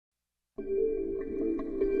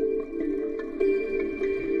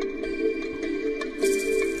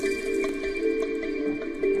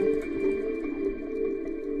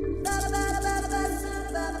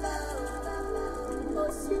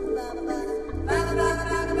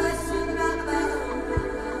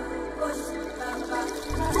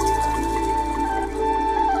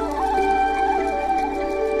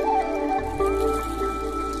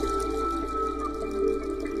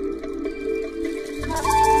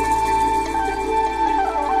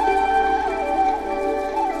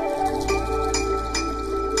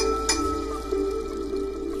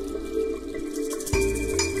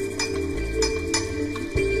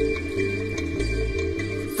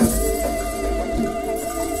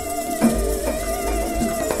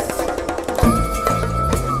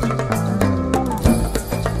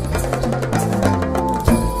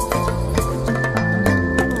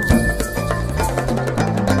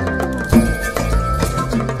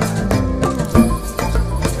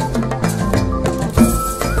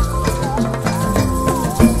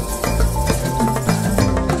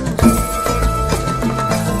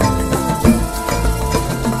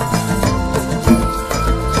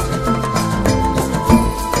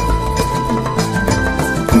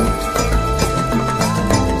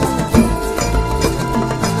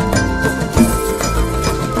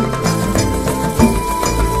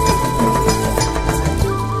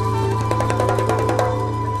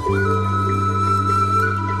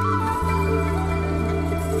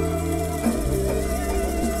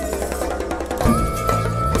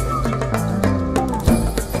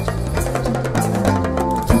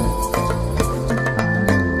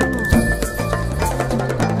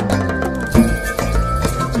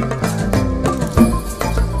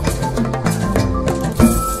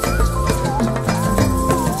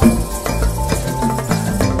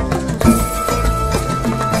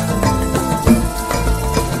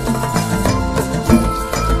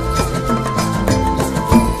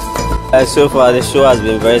So far the show has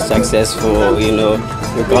been very successful, you know.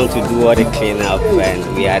 We come to do all the cleanup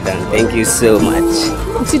and we are done. Thank you so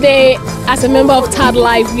much. Today, as a member of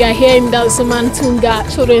Tadlife, we are here in Dansoman, Tunga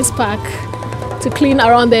Children's Park to clean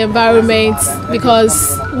around the environment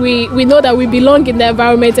because we know that we belong in the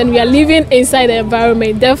environment and we are living inside the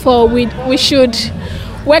environment. Therefore, we should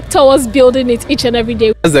work towards building it each and every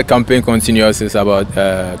day. As the campaign continues, it's about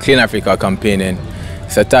Clean Africa campaign, and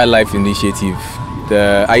it's a Tadlife initiative.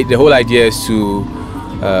 The whole idea is to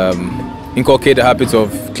inculcate the habits of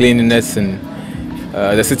cleanliness in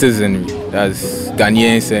the citizen, as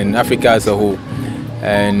Ghanaians and Africa as a whole.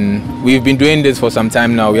 And we've been doing this for some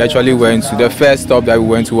time now. We actually went to the first stop that we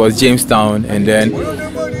went to was Jamestown, and then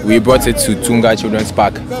we brought it to Tunga Children's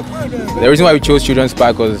Park. The reason why we chose Children's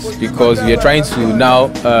Park was because we are trying to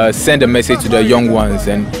now send a message to the young ones,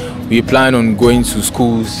 and we plan on going to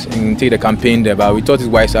schools and take the campaign there, but we thought it's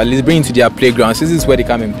wise to at least bring it to their playgrounds. This is where they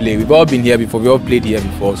come and play. We've all been here before, we all played here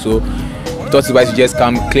before, so we thought it's wise to just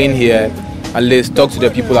come clean here, at least talk to the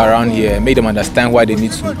people around here, make them understand why they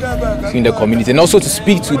need to clean the community, and also to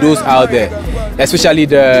speak to those out there, especially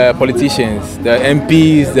the politicians, the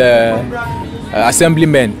MPs, the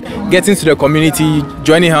assemblymen, getting to the community,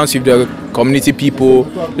 joining hands with the community people,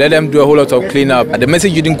 let them do a whole lot of cleanup. The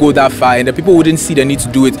message didn't go that far and the people wouldn't see the need to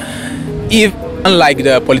do it. If, unlike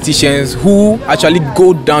the politicians who actually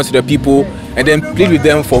go down to the people and then plead with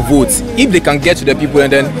them for votes, if they can get to the people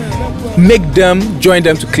and then make them join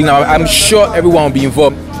them to clean up, I'm sure everyone will be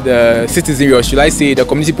involved. The citizenry, or should I say the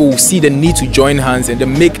community people, will see the need to join hands and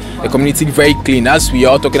then make the community very clean, as we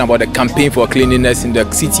are talking about the campaign for cleanliness in the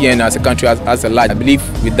city and as a country as a large. I believe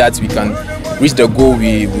with that we can reach the goal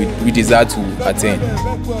we desire to attain.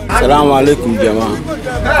 Assalamu alaikum jama.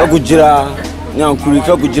 Kagujira nyankuri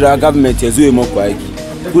kagujira government yazuye mako aiki.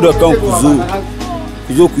 Kuda kan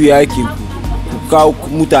kuzo ku yi aiki ku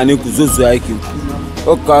mutane ku zo aiki.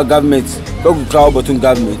 Ka government kagu kawo batun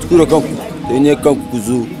government kuda kan tanye kan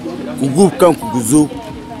kuzo ku group kan kuzo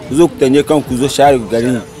ku tanye kan kuzo share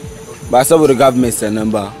gari ba saboda government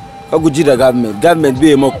sanan ba. Kagujira government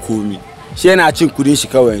bai mako komi. Shi yana cin kudin shi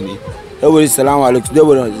kawai ne. Saboda assalamu alaikum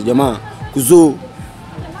saboda jama'a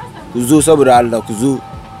kuzo saboda Allah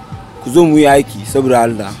kuzo mu yi aiki saboda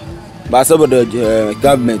Allah ba saboda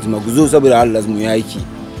government ma kuzo saboda Allah mu yi aiki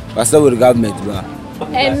ba saboda government ba.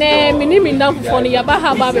 And minimi ndamfo ni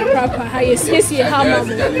yabaha ba be proper ha yesi ha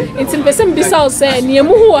mamu nti mpese bisa o se niemu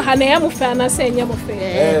ho ha na ya mu fa na se nya mu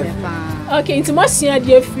fe. Okay, nti mo sia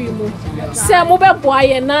de free mu se mo be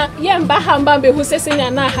boaye na ye mba ha mba be hu sese nya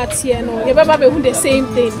na hatie no ye be ba be hu the same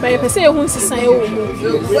thing but ye pese ye hu sisan ye wo mu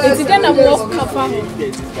nti den na mo kafa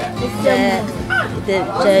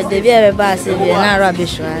de be ba se be na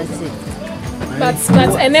rubbish wa se But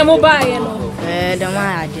and then mobile, you know. The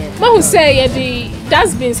man But who say the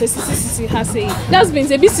dustbins CCC has say dustbins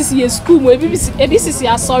a BCC school, a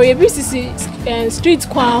BCC sorry, a BCC street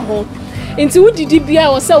kwan home. Into who did be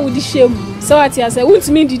or so would shame. So I say, wouldn't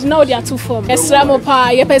mean did know they are two form.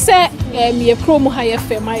 Estramopa, ye pese me a promo higher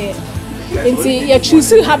femaye. Into ye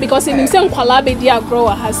choosing her because in himself qualabe dear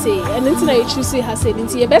grower has say, and into you choosing her said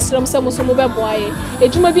into your best room some mobile boy. A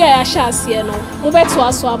juma be a shas here no, mobile to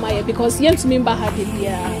us because yen to member had the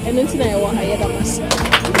beer, and into I want higher than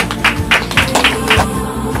myself.